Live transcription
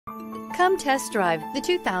Come test drive the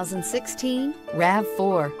 2016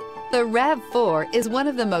 RAV4. The RAV4 is one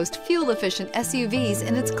of the most fuel-efficient SUVs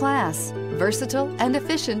in its class. Versatile and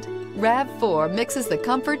efficient, RAV4 mixes the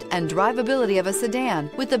comfort and drivability of a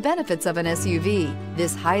sedan with the benefits of an SUV.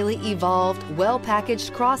 This highly evolved,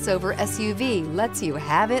 well-packaged crossover SUV lets you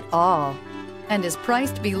have it all and is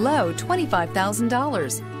priced below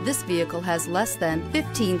 $25,000. This vehicle has less than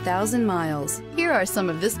 15,000 miles. Here are some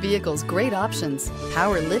of this vehicle's great options: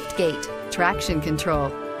 power liftgate, traction control,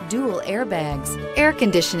 dual airbags, air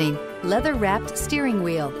conditioning, leather-wrapped steering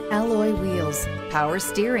wheel, alloy wheels, power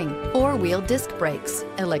steering, four-wheel disc brakes,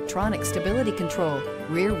 electronic stability control,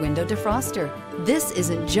 rear window defroster. This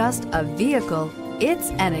isn't just a vehicle,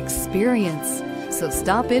 it's an experience. So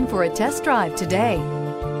stop in for a test drive today.